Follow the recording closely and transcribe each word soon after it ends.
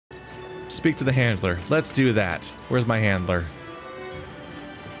Speak to the handler. Let's do that. Where's my handler?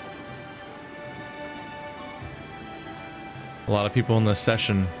 A lot of people in this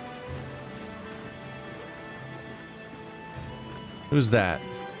session. Who's that?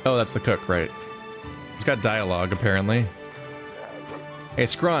 Oh, that's the cook, right? It's got dialogue, apparently. Hey,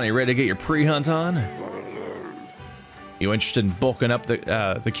 Scrawny, ready to get your pre-hunt on? You interested in bulking up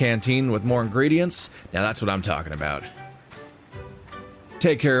the canteen with more ingredients? Now that's what I'm talking about.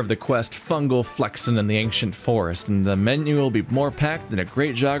 Take care of the quest Fungal Flexin in the Ancient Forest, and the menu will be more packed than a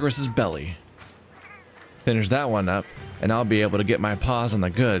great Jogress's belly. Finish that one up, and I'll be able to get my paws on the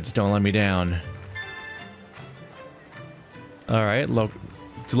goods. Don't let me down. Alright,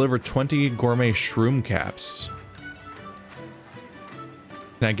 deliver 20 gourmet Shroomcaps.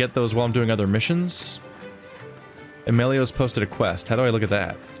 Can I get those while I'm doing other missions? Emilio's posted a quest. How do I look at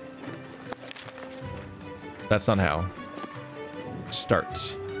that? That's not how.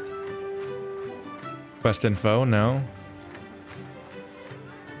 Start. Quest info, no.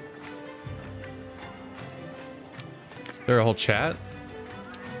 Is there a whole chat?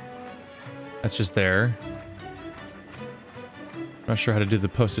 That's just there. Not sure how to do the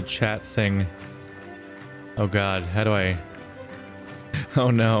posted chat thing. Oh god, how do I...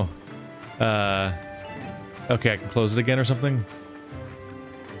 Oh no. Okay, I can close it again or something?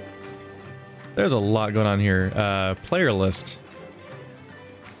 There's a lot going on here. Player list.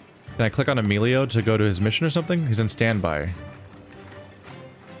 Can I click on Emilio to go to his mission or something? He's in standby.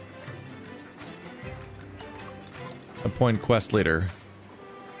 Appoint quest leader.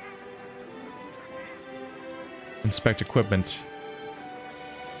 Inspect equipment.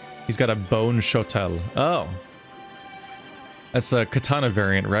 He's got a bone shotel. Oh. That's a katana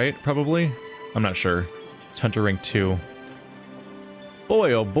variant, right? Probably? I'm not sure. It's Hunter Rank 2.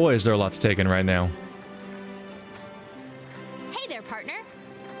 Boy, oh boy, is there a lot to take in right now. Hey there, partner.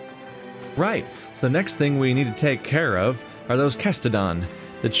 Right. So the next thing we need to take care of are those Kestodon.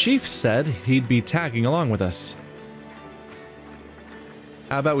 The chief said he'd be tagging along with us.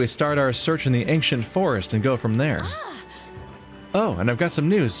 How about we start our search in the ancient forest and go from there? Oh, and I've got some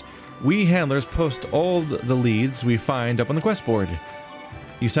news. We handlers post all the leads we find up on the quest board.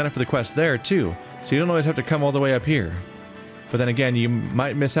 You sign up for the quest there too, so you don't always have to come all the way up here. But then again, you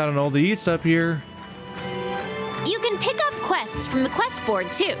might miss out on all the eats up here. You can pick up quests from the quest board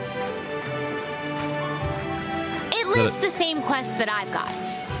too. It lists the same quests that I've got,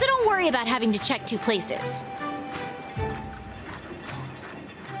 so don't worry about having to check two places.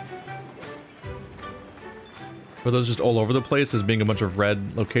 Were those just all over the place as being a bunch of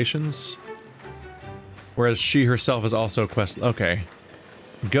red locations? Whereas she herself is also a quest. Okay.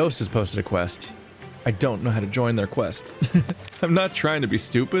 Ghost has posted a quest. I don't know how to join their quest. I'm not trying to be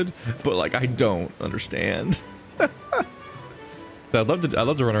stupid, but like I don't understand. I'd love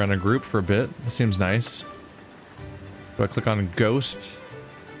to run around a group for a bit. It seems nice. Do I click on Ghost?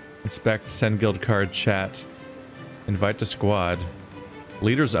 Inspect, send guild card, chat, invite to squad.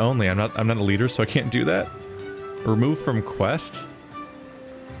 Leaders only. I'm not a leader, so I can't do that. Remove from quest?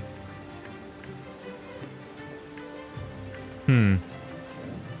 It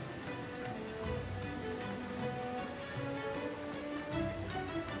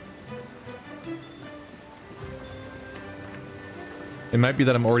might be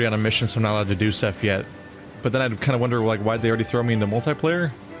that I'm already on a mission, so I'm not allowed to do stuff yet. But then I'd kind of wonder, like, why'd they already throw me into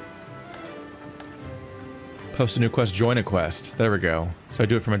multiplayer? Post a new quest, join a quest. There we go. So I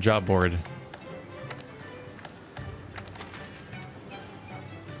do it from a job board.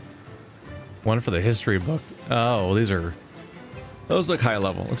 One for the history book. Oh, those look high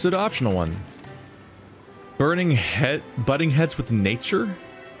level. Let's do the optional one. Butting heads with nature.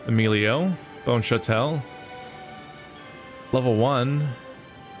 Emilio. Bone Shotel. Level 1.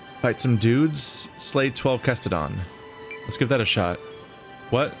 Fight some dudes. Slay 12 Kestodon. Let's give that a shot.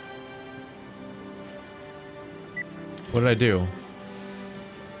 What? What did I do?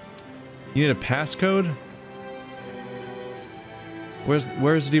 You need a passcode?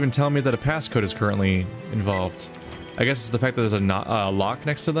 Where is it even telling me that a passcode is currently involved? I guess it's the fact that there's a lock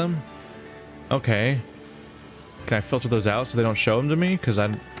next to them. Okay. Can I filter those out so they don't show them to me? Because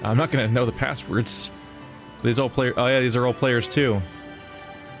I'm not gonna know the passwords. These old players. Oh yeah, these are old players too.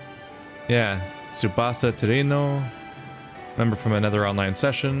 Yeah, Tsubasa Terino. Member from another online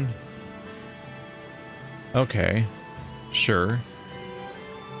session. Okay, sure.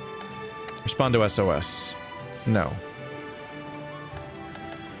 Respond to SOS. No.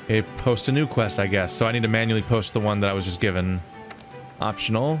 Okay, post a new quest, I guess. So I need to manually post the one that I was just given.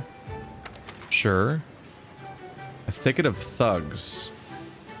 Optional. Sure. A thicket of thugs.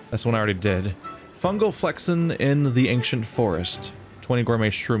 That's one I already did. Fungal Flexin in the Ancient Forest. 20 gourmet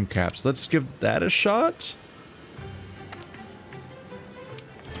Shroomcaps. Let's give that a shot.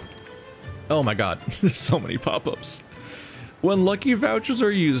 Oh my god, there's so many pop-ups. When lucky vouchers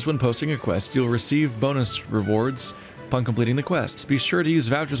are used when posting a quest, you'll receive bonus rewards upon completing the quest. Be sure to use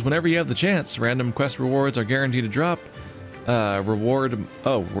vouchers whenever you have the chance. Random quest rewards are guaranteed to drop. So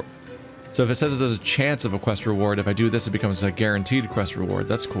if it says there's a chance of a quest reward, if I do this, it becomes a guaranteed quest reward.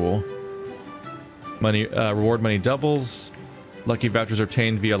 That's cool. Money, reward money doubles. Lucky vouchers are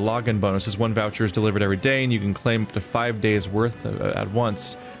obtained via login bonuses. 1 voucher is delivered every day, and you can claim up to 5 days worth at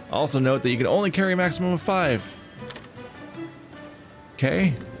once. Also note that you can only carry a maximum of 5.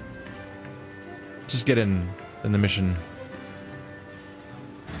 Okay. Just get in the mission.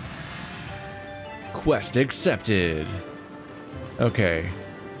 Quest accepted. Okay.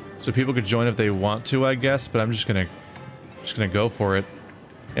 So people could join if they want to, I guess, but I'm just gonna go for it.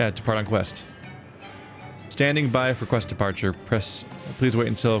 Yeah, depart on quest. Standing by for quest departure. Please wait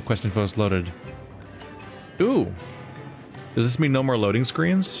until quest info is loaded. Ooh. Does this mean no more loading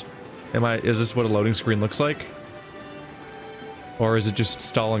screens? Is this what a loading screen looks like? Or is it just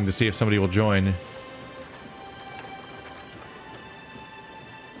stalling to see if somebody will join?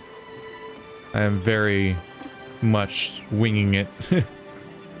 I am very much winging it.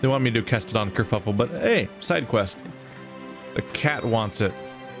 They want me to cast it on kerfuffle, but hey, side quest. The cat wants it.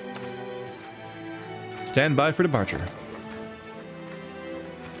 Stand by for departure.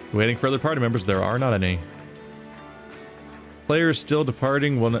 Waiting for other party members. There are not any. Players still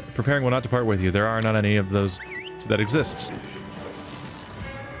departing, preparing will not depart with you. There are not any of those that exist.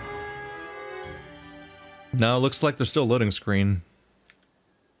 No, looks like there's still a loading screen.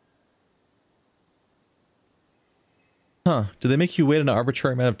 Huh. Do they make you wait an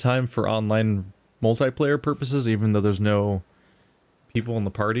arbitrary amount of time for online multiplayer purposes, even though there's no people in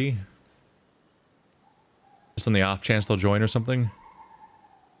the party? Just on the off chance they'll join or something?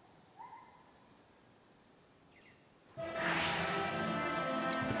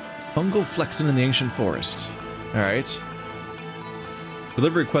 Fungal flexing in the ancient forest. Alright.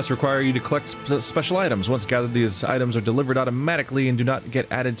 Delivery quests require you to collect special items. Once gathered, these items are delivered automatically and do not get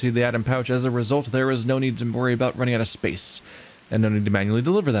added to the item pouch. As a result, there is no need to worry about running out of space, and no need to manually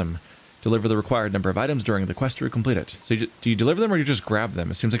deliver them. Deliver the required number of items during the quest to complete it. So do you deliver them or you just grab them?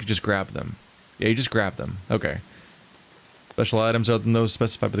 It seems like you just grab them. Yeah, you just grab them. Okay. Special items other than those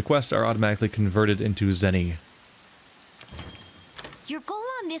specified by the quest are automatically converted into Zenny. Your goal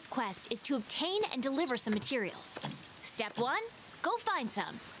on this quest is to obtain and deliver some materials. Step 1, go find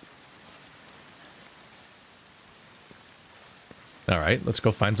some. Alright, let's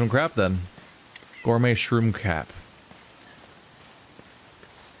go find some crap then. Gourmet Shroomcap.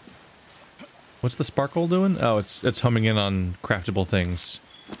 What's the sparkle doing? Oh, it's humming in on craftable things.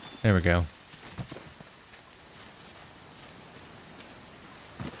 There we go.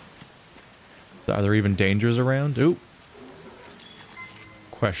 Are there even dangers around? Ooh.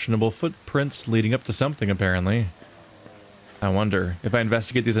 Questionable footprints leading up to something, apparently. I wonder, if I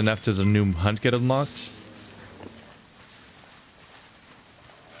investigate these enough, does a new hunt get unlocked?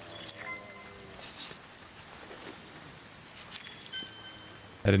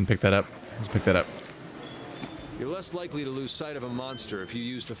 I didn't pick that up. Let's pick that up. You're less likely to lose sight of a monster if you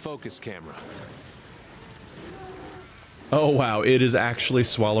use the focus camera. Oh wow, it is actually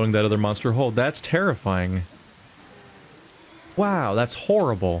swallowing that other monster whole. That's terrifying. Wow, that's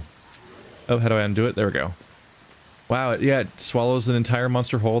horrible. Oh, how do I undo it? There we go. Wow, yeah, it swallows an entire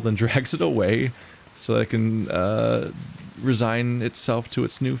monster whole, then drags it away so that it can resign itself to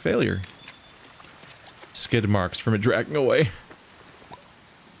its new failure. Skid marks from it dragging away.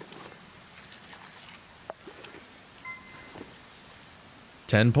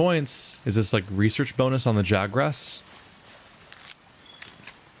 $10 points. Is this like research bonus on the Jagras?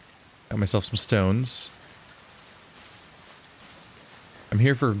 Got myself some stones. I'm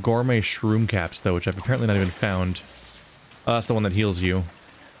here for Gourmet Shroomcaps, though, which I've apparently not even found. Oh, that's the one that heals you.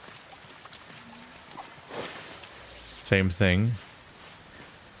 Same thing.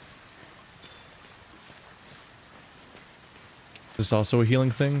 Is this also a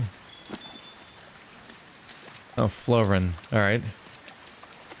healing thing? Oh, Florin. Alright.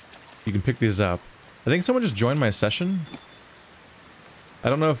 You can pick these up. I think someone just joined my session. I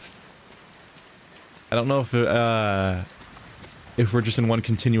don't know if we're just in one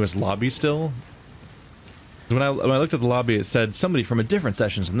continuous lobby still. When I looked at the lobby, it said somebody from a different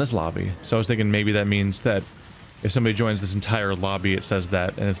session's in this lobby. So I was thinking maybe that means that if somebody joins this entire lobby, it says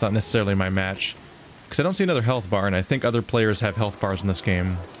that, and it's not necessarily my match. Because I don't see another health bar, and I think other players have health bars in this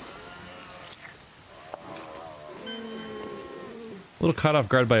game. A little caught off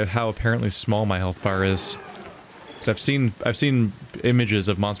guard by how apparently small my health bar is. 'Cause I've seen images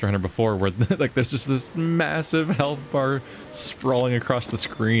of Monster Hunter before where like there's just this massive health bar sprawling across the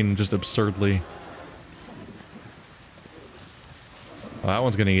screen just absurdly. Oh, that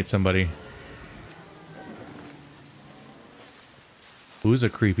one's gonna eat somebody. Who's a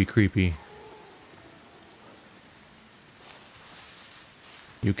creepy?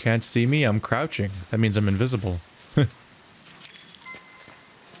 You can't see me, I'm crouching. That means I'm invisible.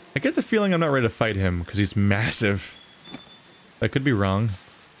 I get the feeling I'm not ready to fight him, because he's massive. I could be wrong.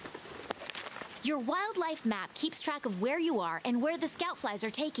 Your wildlife map keeps track of where you are and where the scout flies are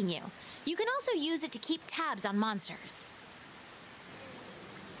taking you. You can also use it to keep tabs on monsters.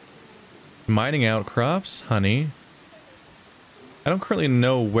 Mining outcrops, honey. I don't currently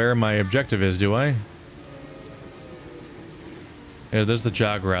know where my objective is, do I? Yeah, there's the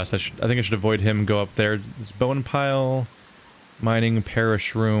Jagras. I think I should avoid him, go up there. It's bone pile, mining,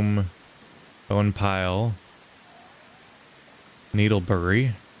 parashroom, bone pile,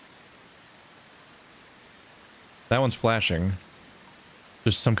 needleberry. That one's flashing.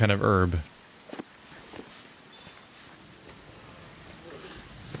 Just some kind of herb.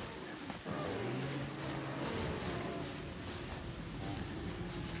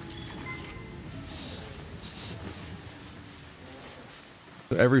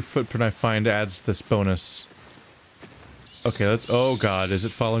 So every footprint I find adds this bonus. Okay, let's... Oh god, is it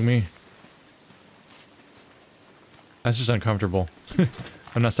following me? That's just uncomfortable.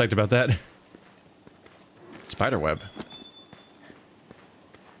 I'm not psyched about that. Spiderweb.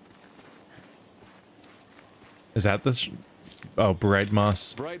 Is that this? Oh, bright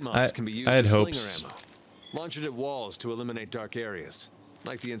moss. Bright moss can be used I had as hopes. slinger ammo. Launch it at walls to eliminate dark areas,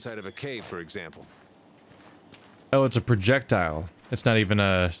 like the inside of a cave, for example. Oh, it's a projectile. It's not even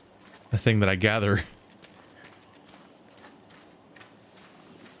a thing that I gather.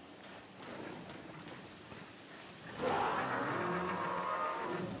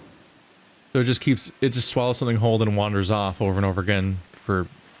 So it just swallows something whole and wanders off over and over again for,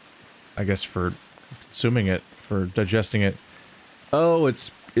 I guess, for consuming it, for digesting it. Oh,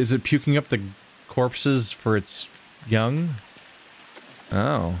 is it puking up the corpses for its young?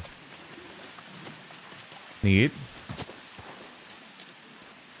 Oh. Neat.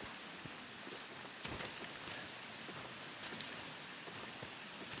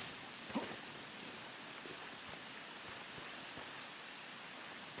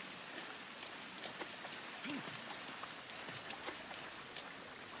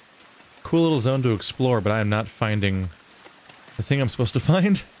 Cool little zone to explore, but I am not finding the thing I'm supposed to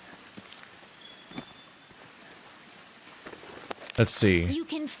find. Let's see. You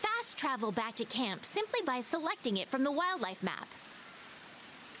can fast travel back to camp simply by selecting it from the wildlife map.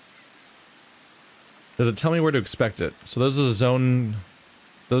 Does it tell me where to expect it? So those are zone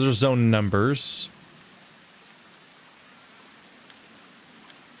numbers.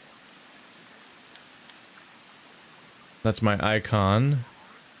 That's my icon.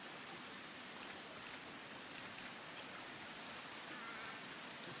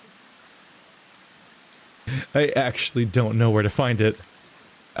 I actually don't know where to find it.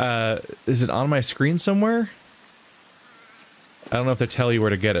 Is it on my screen somewhere? I don't know if they tell you where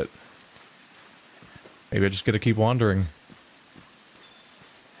to get it. Maybe I just gotta keep wandering.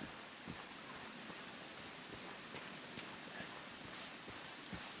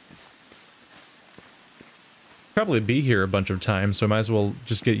 Probably be here a bunch of times, so I might as well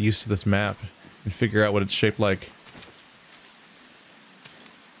just get used to this map and figure out what it's shaped like.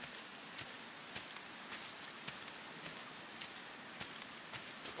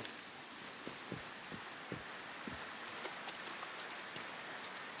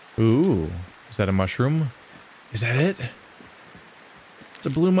 Ooh, is that a mushroom? Is that it? It's a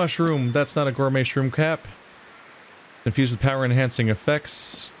blue mushroom. That's not a gourmet shroom cap. Infused with power enhancing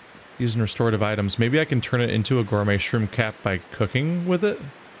effects. Used in restorative items. Maybe I can turn it into a gourmet shroom cap by cooking with it?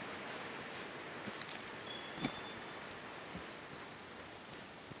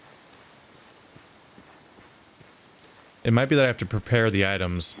 It might be that I have to prepare the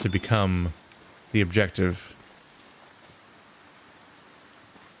items to become the objective.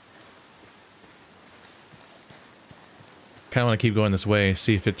 Kind of want to keep going this way,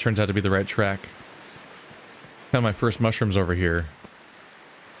 see if it turns out to be the right track. Found my first mushrooms over here.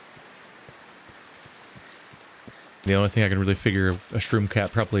 The only thing I can really figure a shroom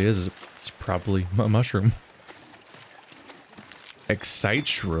cap probably is it's probably a mushroom. Excite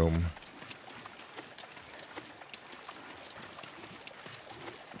shroom.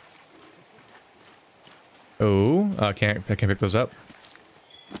 Oh, I can't pick those up.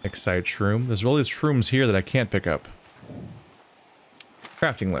 Excite shroom. There's all these shrooms here that I can't pick up.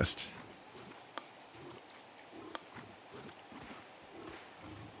 Crafting list.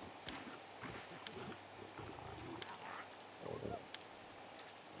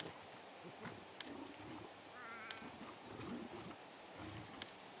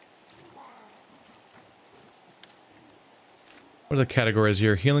 What are the categories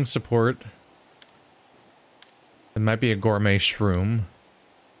here? Healing support. It might be a gourmet shroom.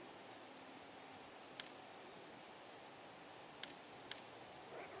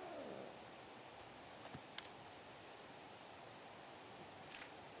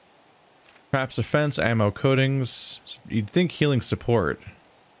 Traps offense, ammo coatings. You'd think healing support.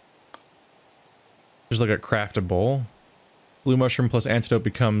 Just look at craftable. Blue mushroom plus antidote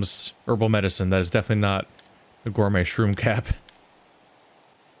becomes herbal medicine. That is definitely not the gourmet shroom cap.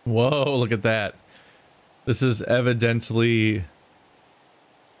 Whoa, look at that. This is evidently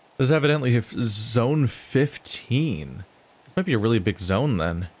zone 15. This might be a really big zone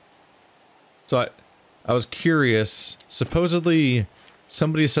then. So I was curious. Supposedly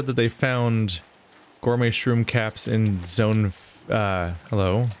somebody said that they found gourmet shroom caps in zone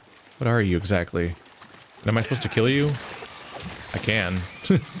hello? What are you exactly? And am I supposed to kill you? I can.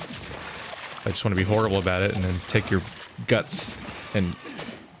 I just want to be horrible about it and then take your guts and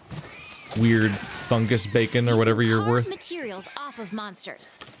weird fungus bacon or whatever you're worth. Materials off of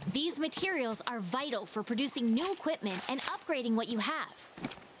monsters. These materials are vital for producing new equipment and upgrading what you have.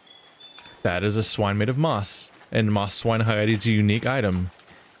 That is a swine made of moss, and moss swine hide is a unique item.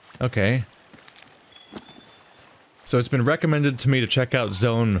 Okay. So it's been recommended to me to check out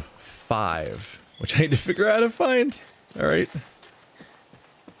zone 5, which I need to figure out how to find. All right.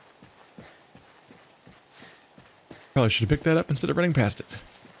 Probably should have picked that up instead of running past it.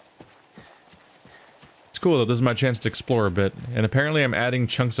 It's cool though, this is my chance to explore a bit. And apparently I'm adding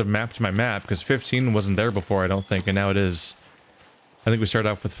chunks of map to my map, because 15 wasn't there before, I don't think, and now it is. I think we started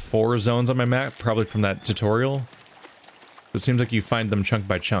off with 4 zones on my map, probably from that tutorial. So it seems like you find them chunk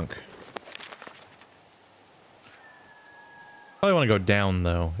by chunk. Probably want to go down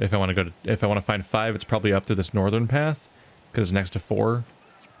though. If I want to find 5, it's probably up through this northern path, because it's next to 4.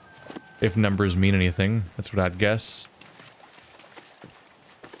 If numbers mean anything, that's what I'd guess.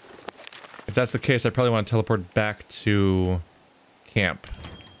 If that's the case, I probably want to teleport back to camp.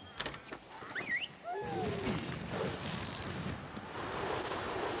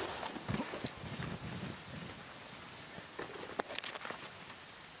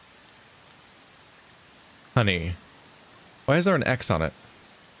 Honey. Why is there an X on it?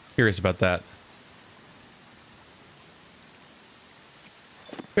 Curious about that.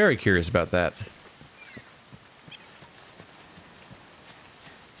 Very curious about that.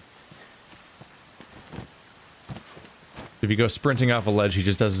 If you go sprinting off a ledge, he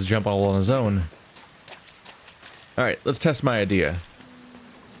just does his jump all on his own. Alright, let's test my idea.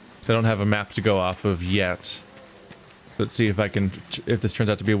 So I don't have a map to go off of yet. Let's see if this turns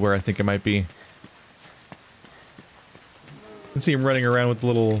out to be where I think it might be. You can see him running around with the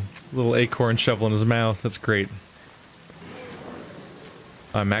little acorn shovel in his mouth. That's great.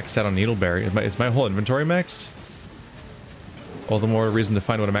 I'm maxed out on needleberry. Is my whole inventory maxed? All the more reason to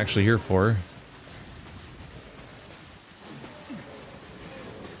find what I'm actually here for.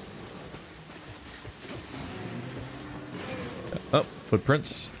 Oh,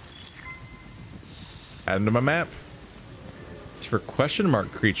 footprints. Add them to my map. It's for question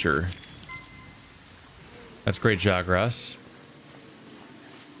mark creature. That's great, Jagras.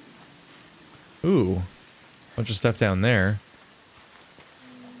 Ooh, bunch of stuff down there.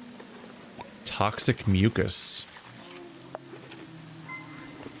 Toxic mucus.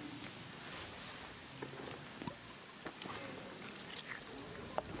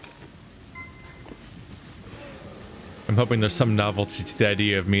 I'm hoping there's some novelty to the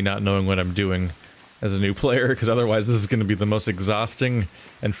idea of me not knowing what I'm doing as a new player, because otherwise this is going to be the most exhausting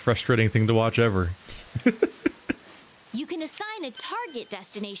and frustrating thing to watch ever. You can assign a target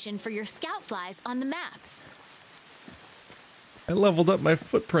destination for your scout flies on the map. I leveled up my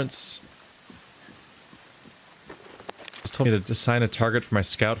footprints. Just told me to assign a target for my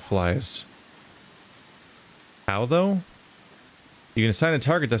scout flies. How though? You can assign a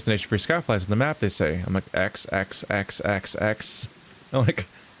target destination for your scout flies on the map, they say. I'm like, X, X, X, X, X. I'm like,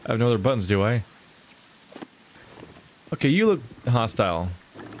 I have no other buttons, do I? Okay, you look hostile.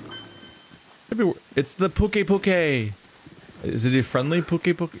 Maybe it's the Puke Puke. Is it a friendly Puke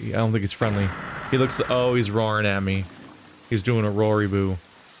Puke? I don't think he's friendly. He looks, oh, he's roaring at me. He's doing a roary boo.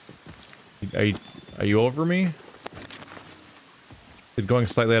 Are you over me? Did going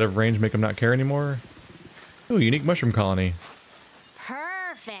slightly out of range make him not care anymore? Oh, unique mushroom colony.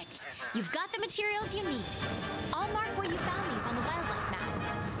 Perfect. You've got the materials you need. I'll mark where you found these on the wildlife map.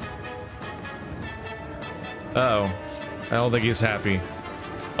 Uh-oh. I don't think he's happy.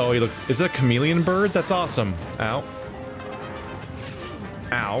 Oh, he looks... Is that a chameleon bird? That's awesome. Ow.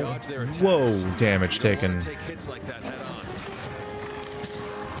 Ow. Whoa, damage taken. Take hits like that head on.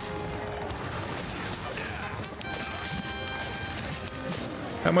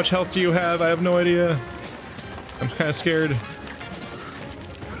 How much health do you have? I have no idea. I'm kind of scared.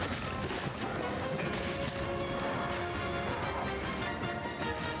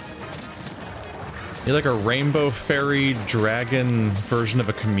 You're like a rainbow fairy dragon version of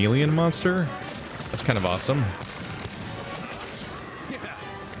a chameleon monster? That's kind of awesome. Yeah,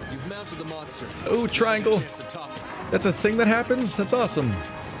 you've mounted the monster. Oh, triangle. That's a thing that happens? That's awesome.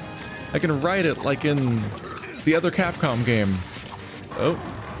 I can ride it like in the other Capcom game. Oh.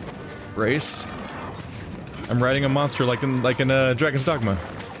 Race. I'm riding a monster like in Dragon's Dogma.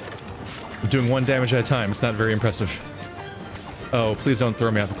 I'm doing 1 damage at a time. It's not very impressive. Oh, please don't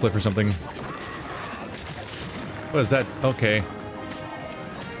throw me off a cliff or something. What is that? Okay.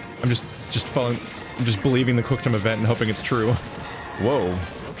 I'm just following. I'm just believing the quick time event and hoping it's true. Whoa.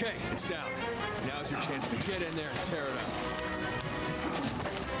 Okay, it's down. Now's your chance to get in there and tear it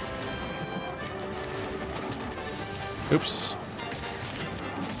up. Oops.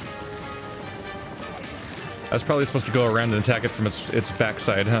 I was probably supposed to go around and attack it from its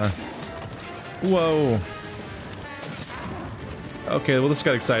backside, huh? Whoa. Okay, well this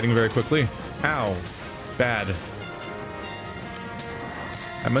got exciting very quickly. Ow. Bad.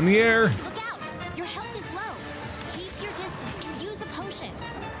 I'm in the air. Look out! Your health is low. Keep your distance and use a potion.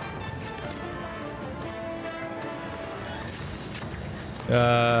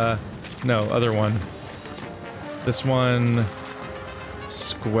 No, other one. This one...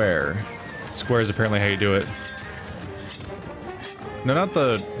 Square. Square is apparently how you do it. No, not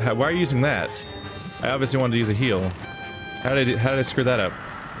the... Why are you using that? I obviously wanted to use a heal. How did I screw that up?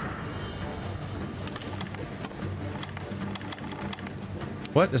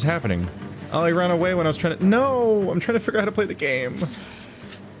 What is happening? Oh, I ran away when I was trying to... No! I'm trying to figure out how to play the game.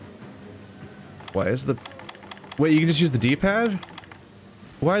 Why is the... Wait, you can just use the D-pad?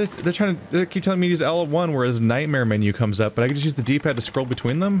 Why are they're trying to... They keep telling me to use L1 whereas Nightmare menu comes up, but I can just use the D-pad to scroll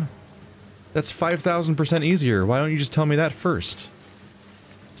between them? That's 5,000% easier. Why don't you just tell me that first?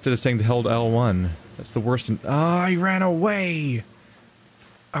 Instead of saying to hold L1. That's the worst in... Ah, he ran away!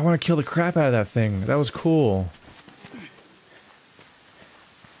 I want to kill the crap out of that thing. That was cool.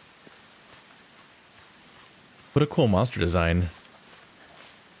 What a cool monster design.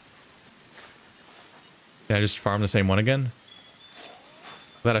 Can I just farm the same one again?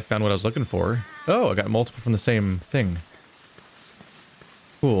 Glad I found what I was looking for. Oh, I got multiple from the same thing.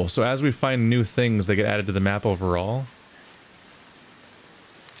 Cool, so as we find new things, they get added to the map overall.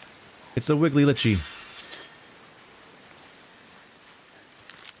 It's a wiggly litchi.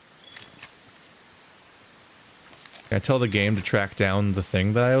 Can I tell the game to track down the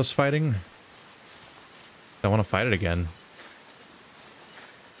thing that I was fighting? I want to fight it again.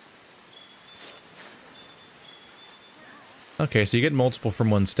 Okay, so you get multiple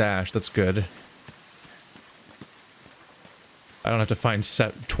from one stash. That's good. I don't have to find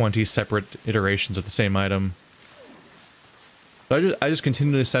 20 separate iterations of the same item. So I just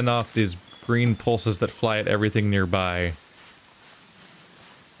continually send off these green pulses that fly at everything nearby.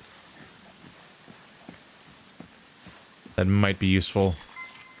 That might be useful.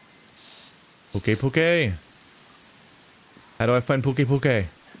 Poke. How do I find Poke? I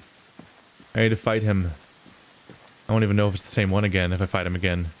need to fight him. I won't even know if it's the same one again if I fight him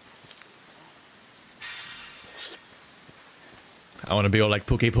again. I want to be all like,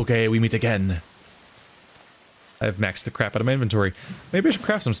 Poke, we meet again. I've maxed the crap out of my inventory. Maybe I should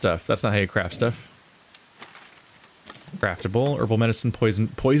craft some stuff. That's not how you craft stuff. Craftable, herbal medicine,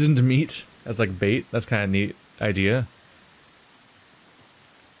 poisoned meat as like bait. That's kind of a neat idea.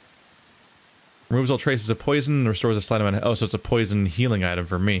 Removes all traces of poison and restores a slight amount. Oh, so it's a poison healing item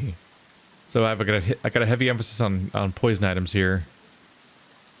for me. So I got a heavy emphasis on poison items here.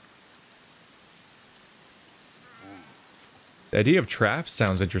 The idea of traps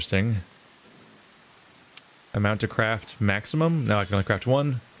sounds interesting. Amount to craft maximum. Now I can only craft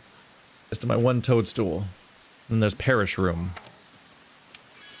one. Just my one toadstool. Then there's perish room.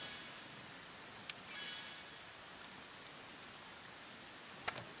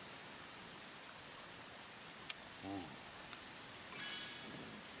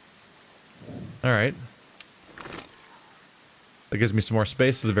 Alright. That gives me some more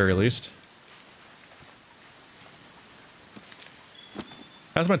space at the very least.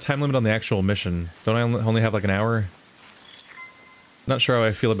 How's my time limit on the actual mission? Don't I only have like an hour? Not sure how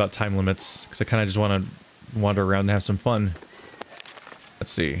I feel about time limits, because I kind of just want to wander around and have some fun.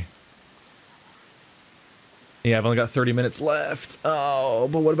 Let's see. Yeah, I've only got 30 minutes left. Oh,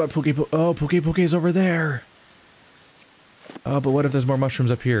 but what about Poke? Oh, Poke's over there. Oh, but what if there's more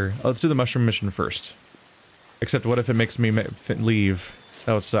mushrooms up here? Oh, let's do the mushroom mission first. Except what if it makes me leave?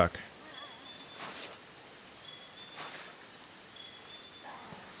 That would suck.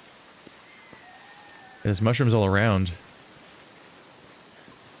 There's mushrooms all around.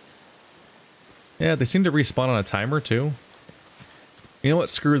 Yeah, they seem to respawn on a timer too. You know what?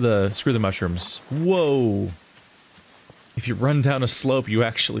 Screw the mushrooms. Whoa! If you run down a slope, you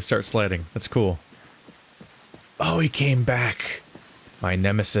actually start sliding. That's cool. Oh, he came back. My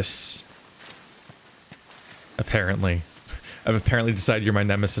nemesis. Apparently. I've apparently decided you're my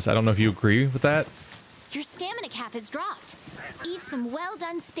nemesis. I don't know if you agree with that. Your stamina cap has dropped. Eat some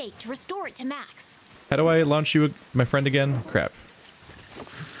well-done steak to restore it to max. How do I launch you, my friend, again? Crap.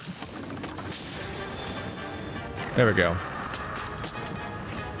 There we go.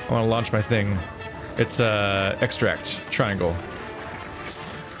 I want to launch my thing. It's, extract. Triangle.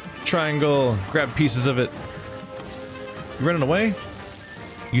 Triangle. Grab pieces of it. You running away?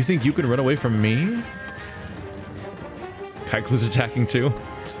 You think you can run away from me? Kaiklu's attacking too.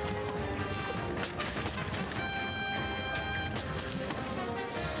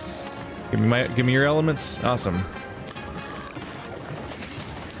 Give me your elements. Awesome.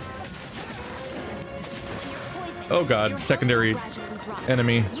 Oh god, secondary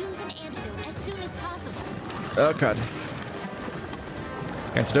enemy. Use an antidote as soon as possible. Oh god.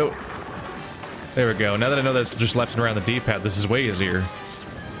 Antidote. There we go. Now that I know that it's just left and around the D-pad, this is way easier.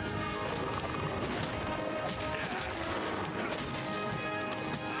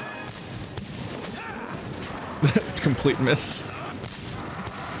 Complete miss.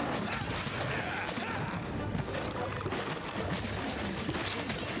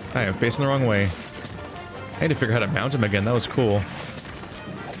 I am facing the wrong way. I need to figure out how to mount him again. That was cool.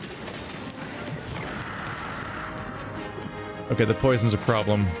 Okay, the poison's a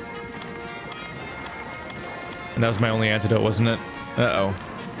problem. And that was my only antidote, wasn't it? Uh-oh.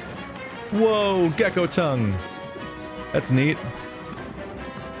 Whoa, gecko tongue. That's neat.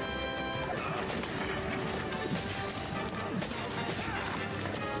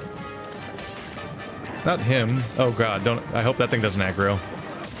 Not him. Oh god, don't. I hope that thing doesn't aggro.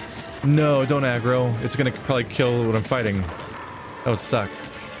 No, don't aggro. It's gonna probably kill what I'm fighting. That would suck.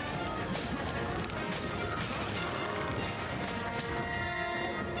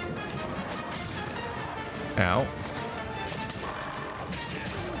 Ow.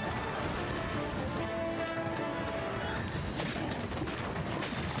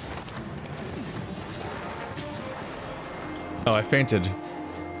 Oh, I fainted.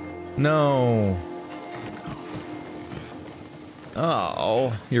 No.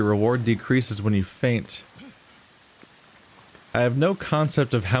 Oh, your reward decreases when you faint. I have no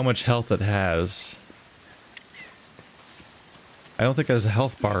concept of how much health it has. I don't think there's a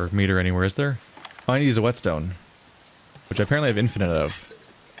health bar meter anywhere, is there? Oh, I need to use a whetstone, which I apparently have infinite of.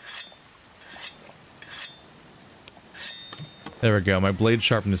 There we go. My blade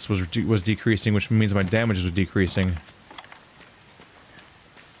sharpness was decreasing, which means my damage was decreasing.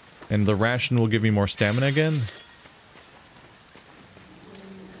 And the ration will give me more stamina again.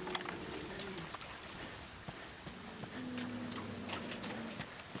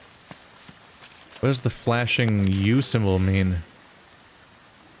 What does the flashing U symbol mean?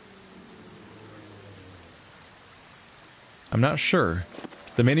 I'm not sure.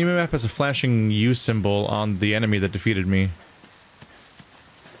 The mini-map has a flashing U symbol on the enemy that defeated me.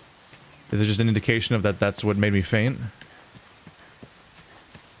 Is it just an indication of that's what made me faint?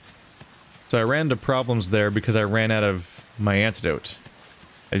 So I ran into problems there because I ran out of my antidote.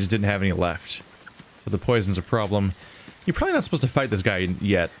 I just didn't have any left. So the poison's a problem. You're probably not supposed to fight this guy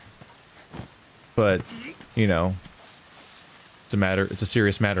yet. But, you know, it's a matter, it's a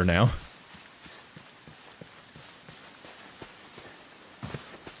serious matter now.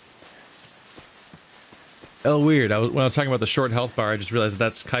 Oh, weird. When I was talking about the short health bar, I just realized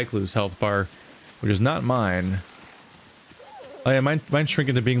that's Kaiklu's health bar, which is not mine. Oh yeah, mine's shrink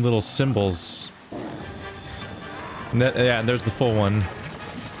into being little symbols. And that, yeah, and there's the full one.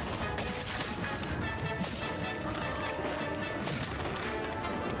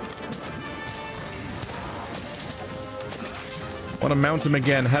 I want to mount him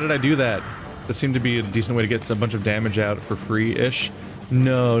again. How did I do that? That seemed to be a decent way to get a bunch of damage out for free-ish.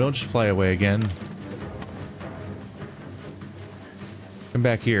 No, don't just fly away again. Come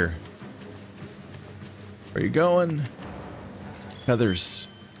back here. Where are you going? Feathers.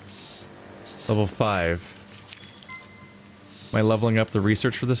 Level 5. Am I leveling up the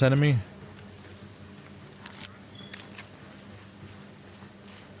research for this enemy?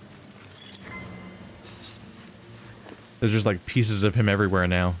 There's just like pieces of him everywhere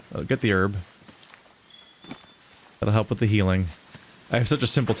now. Oh, get the herb. That'll help with the healing. I have such a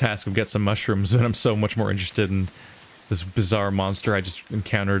simple task of get some mushrooms, and I'm so much more interested in this bizarre monster I just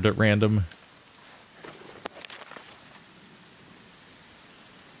encountered at random.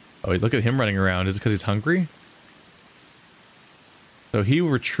 Oh, look at him running around. Is it because he's hungry? So he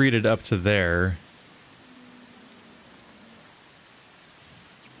retreated up to there.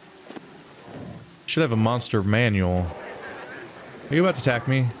 Should have a monster manual. Are you about to attack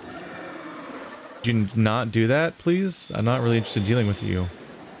me? Could you not do that, please? I'm not really interested in dealing with you.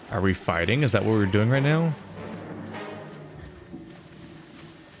 Are we fighting? Is that what we're doing right now?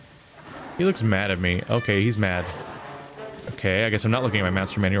 He looks mad at me. Okay, he's mad. Okay, I guess I'm not looking at my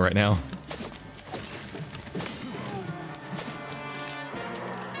master manual right now.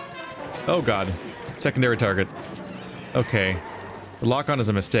 Oh god. Secondary target. Okay. The lock-on is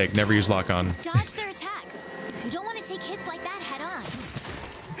a mistake. Never use lock-on. Dodge their attacks. You don't want to take hits like that head on.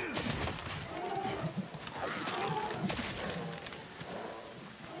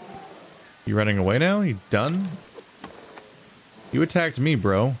 You running away now? You done? You attacked me,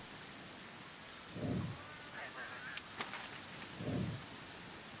 bro.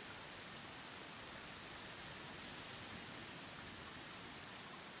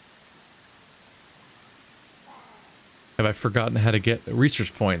 Have I forgotten how to get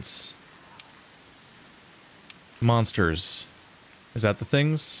research points? Monsters. Is that the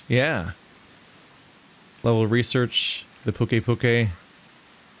things? Yeah. Level research, the Puke Puke.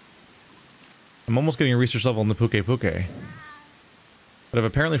 I'm almost getting a research level in the Puke Puke. But I've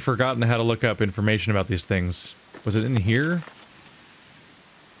apparently forgotten how to look up information about these things. Was it in here?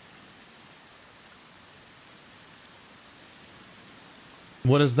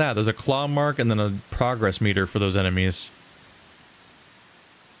 What is that? There's a claw mark and then a progress meter for those enemies.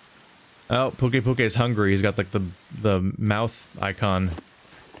 Oh, Puke Puke is hungry. He's got like the mouth icon.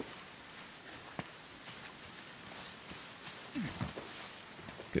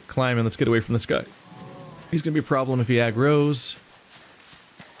 Get climbing. Let's get away from this guy. He's gonna be a problem if he aggroes.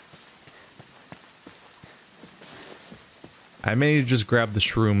 I may just grab the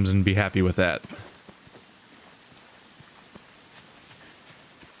shrooms and be happy with that.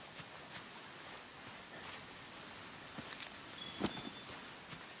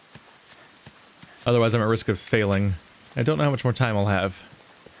 Otherwise, I'm at risk of failing. I don't know how much more time I'll have.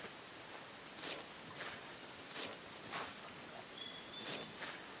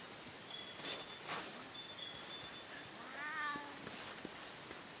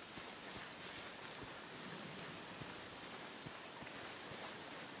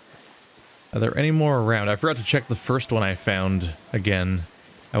 Are there any more around? I forgot to check the first one I found again.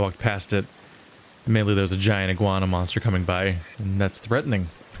 I walked past it. Mainly there's a giant iguana monster coming by, and that's threatening.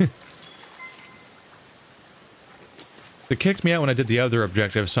 It kicked me out when I did the other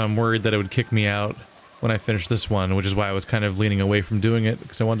objective, so I'm worried that it would kick me out when I finish this one, which is why I was kind of leaning away from doing it,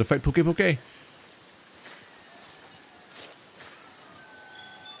 because I wanted to fight Puke Puke.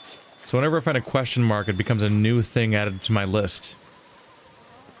 So whenever I find a question mark, it becomes a new thing added to my list.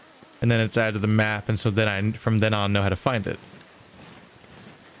 And then it's added to the map, and so then I, from then on, know how to find it.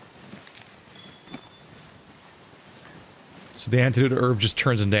 So the antidote herb just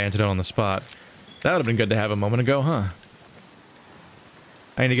turns into antidote on the spot. That would have been good to have a moment ago, huh?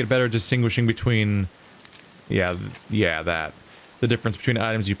 I need to get better at distinguishing between... Yeah, that. The difference between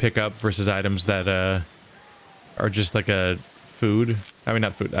items you pick up versus items that, are just like a food. I mean,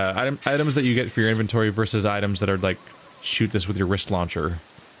 not food. Items that you get for your inventory versus items that are like, shoot this with your wrist launcher.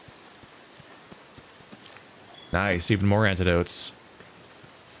 Nice, even more antidotes.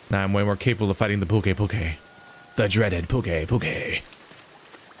 Now I'm way more capable of fighting the Puke Puke. The dreaded Puke Puke.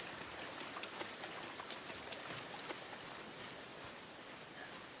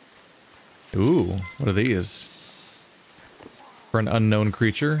 Ooh, what are these? For an unknown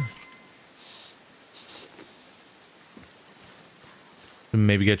creature?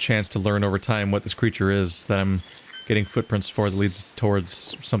 Maybe get a chance to learn over time what this creature is that I'm getting footprints for that leads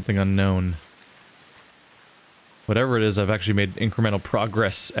towards something unknown. Whatever it is, I've actually made incremental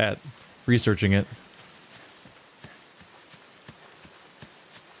progress at researching it.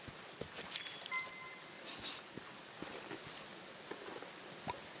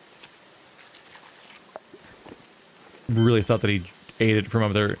 Really thought that he ate it from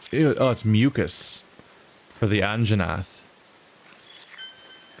other... Ew, oh, it's mucus for the Anjanath.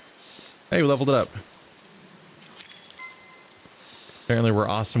 Hey, we leveled it up. Apparently we're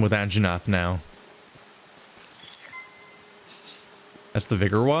awesome with Anjanath now. That's the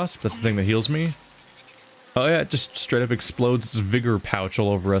Vigor Wasp? That's the thing that heals me? Oh yeah, it just straight up explodes its Vigor pouch all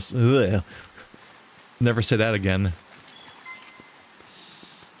over us. Ugh. Never say that again.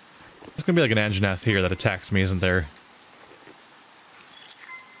 There's gonna be like an Anjanath here that attacks me, isn't there?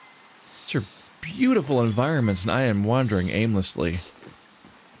 These are beautiful environments, and I am wandering aimlessly.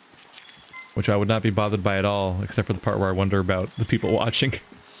 Which I would not be bothered by at all, except for the part where I wonder about the people watching.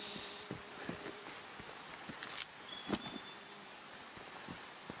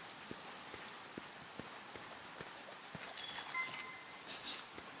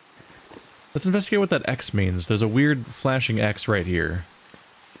 Let's investigate what that X means. There's a weird flashing X right here.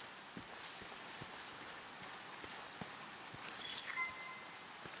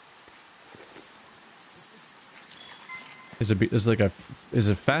 Is it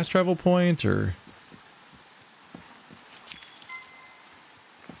a fast travel point, or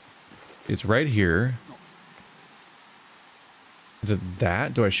it's right here? Is it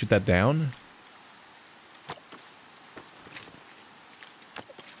that? Do I shoot that down?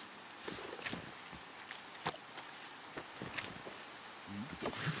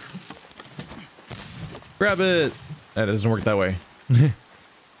 Grab it! That doesn't work that way.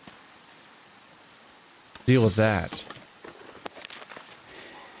 Deal with that.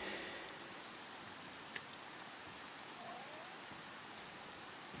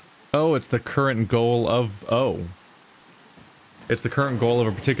 Oh, it's the current goal of... Oh. It's the current goal of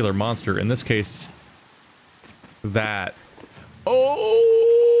a particular monster. In this case, that.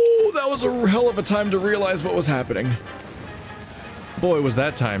 Oh! That was a hell of a time to realize what was happening. Boy, was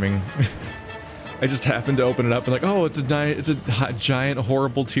that timing. I just happened to open it up and like, oh, it's a giant,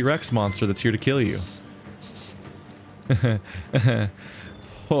 horrible T-Rex monster that's here to kill you.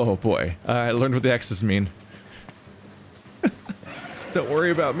 Oh boy, I learned what the X's mean. Don't worry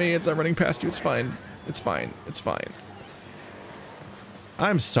about me, I'm running past you, it's fine. It's fine, it's fine.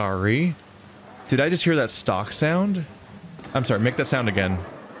 I'm sorry. Did I just hear that stock sound? I'm sorry, make that sound again.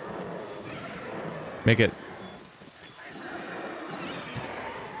 Make it.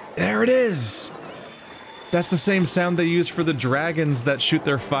 There it is! That's the same sound they use for the dragons that shoot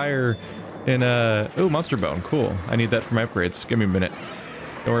their fire in oh, monster bone, cool. I need that for my upgrades. Give me a minute.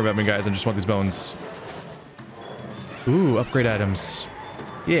 Don't worry about me, guys, I just want these bones. Ooh, upgrade items.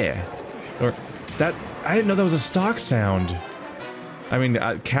 Yeah. Or that, I didn't know that was a stock sound. I mean,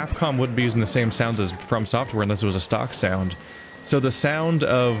 Capcom wouldn't be using the same sounds as From Software unless it was a stock sound. So the sound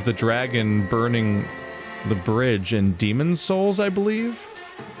of the dragon burning the bridge in Demon Souls, I believe,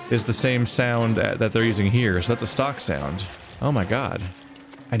 is the same sound that they're using here. So that's a stock sound. Oh my god.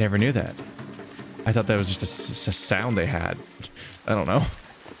 I never knew that. I thought that was just a sound they had. I don't know.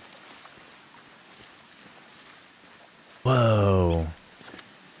 Whoa.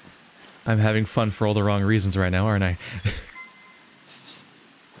 I'm having fun for all the wrong reasons right now, aren't I?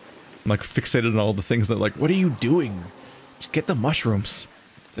 I'm like fixated on all the things that like, what are you doing? Just get the mushrooms.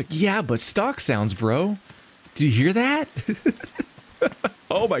 It's like, yeah, but stock sounds, bro. Do you hear that?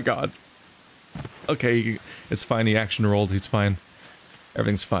 Oh my god. Okay, it's fine. He action rolled. He's fine.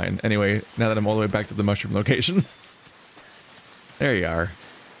 Everything's fine. Anyway, now that I'm all the way back to the mushroom location. There you are.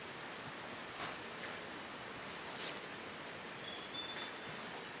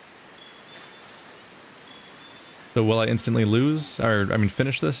 So will I instantly lose? Or, I mean,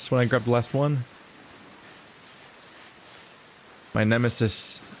 finish this when I grab the last one? My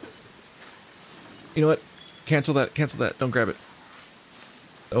Nemesis. You know what? Cancel that. Cancel that. Don't grab it.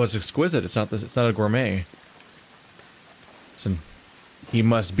 Oh, it's exquisite. It's not this. It's not a gourmet. Listen. He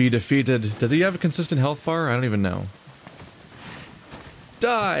must be defeated. Does he have a consistent health bar? I don't even know.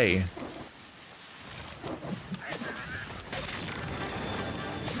 Die!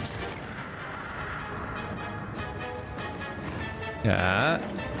 Yeah.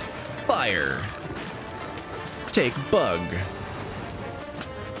 Fire. Take bug.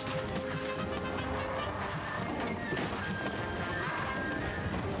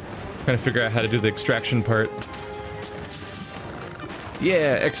 Trying to figure out how to do the extraction part.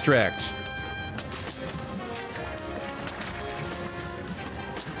 Yeah, extract.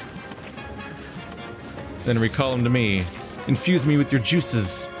 Then recall him to me. Infuse me with your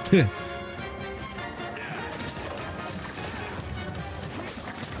juices.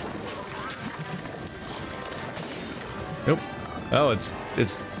 Nope. Oh,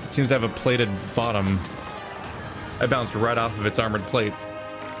 it seems to have a plated bottom. I bounced right off of its armored plate.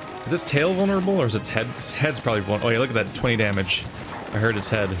 Is its tail vulnerable, or is its head? Its head's probably vulnerable. Oh yeah, look at that, 20 damage. I heard its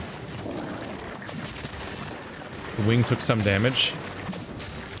head. The wing took some damage.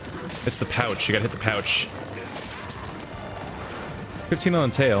 It's the pouch, you gotta hit the pouch. 15 on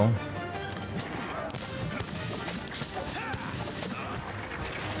the tail.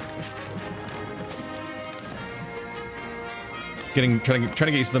 Trying to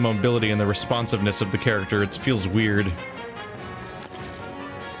get used to the mobility and the responsiveness of the character. It feels weird.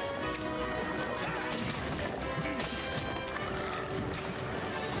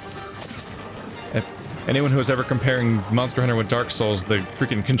 Anyone who is ever comparing Monster Hunter with Dark Souls, the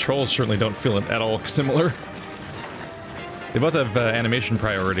freaking controls certainly don't feel at all similar. They both have animation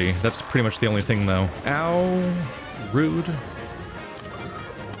priority. That's pretty much the only thing, though. Ow. Rude.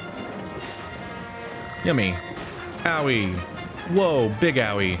 Yummy. Owie. Whoa, big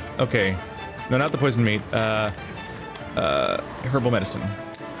owie. Okay. No, not the poison meat. Herbal medicine.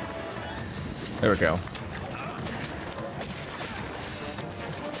 There we go.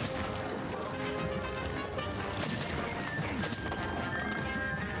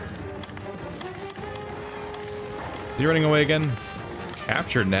 Is he running away again?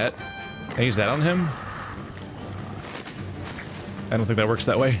 Captured net. Can I use that on him? I don't think that works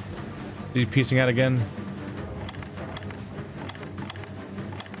that way. Is he piecing out again?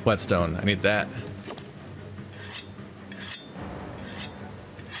 Whetstone. I need that.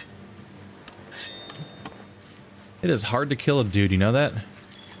 It is hard to kill a dude, you know that?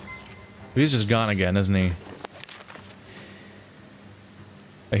 He's just gone again, isn't he?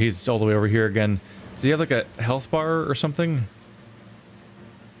 He's all the way over here again. Does he have like a health bar or something?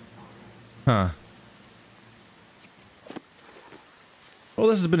 Huh. Well,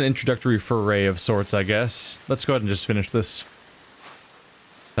 this has been an introductory foray of sorts, I guess. Let's go ahead and just finish this.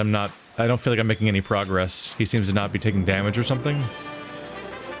 I don't feel like I'm making any progress. He seems to not be taking damage or something.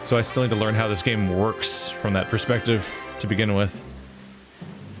 So I still need to learn how this game works from that perspective to begin with.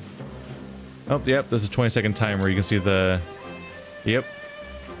 Oh, yep, there's a 20-second timer. You can see the... Yep.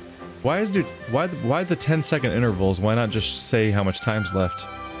 Why the 10-second intervals? Why not just say how much time's left?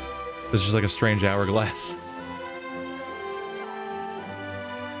 There's just like a strange hourglass.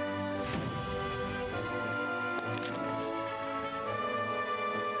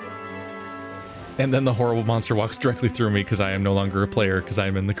 And then the horrible monster walks directly through me because I am no longer a player because I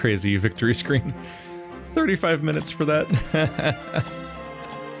am in the crazy victory screen. 35 minutes for that.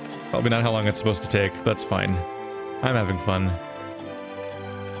 Probably not how long it's supposed to take, but that's fine. I'm having fun.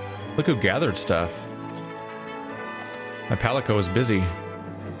 Look who gathered stuff. My Palico is busy.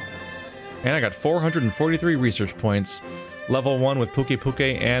 And I got 443 research points. Level 1 with Puke Puke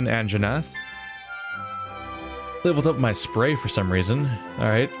and Anjanath. Leveled up my spray for some reason.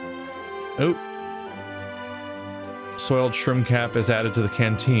 Alright. Oh. Soiled Shroomcap is added to the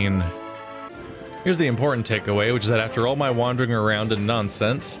canteen. Here's the important takeaway, which is that after all my wandering around and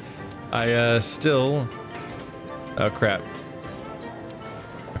nonsense, I still... Oh crap.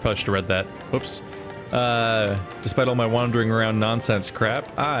 I probably should have read that. Whoops. Despite all my wandering around nonsense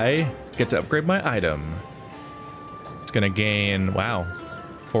crap, I get to upgrade my item. It's gonna gain, wow,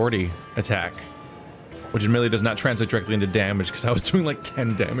 40 attack. Which admittedly does not translate directly into damage, because I was doing like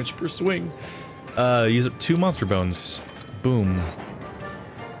 10 damage per swing. Use up 2 monster bones. Boom.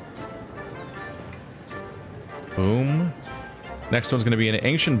 Boom. Next one's going to be an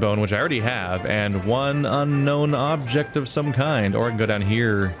ancient bone, which I already have, and 1 unknown object of some kind. Or I can go down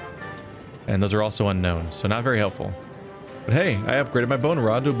here, and those are also unknown, so not very helpful. But hey, I upgraded my bone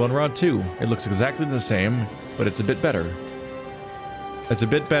rod to a bone rod 2. It looks exactly the same, but it's a bit better. It's a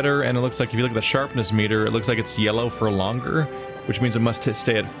bit better, and it looks like if you look at the sharpness meter, it looks like it's yellow for longer, which means it must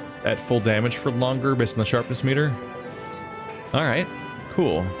stay at full damage for longer based on the sharpness meter. Alright,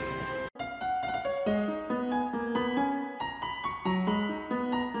 cool.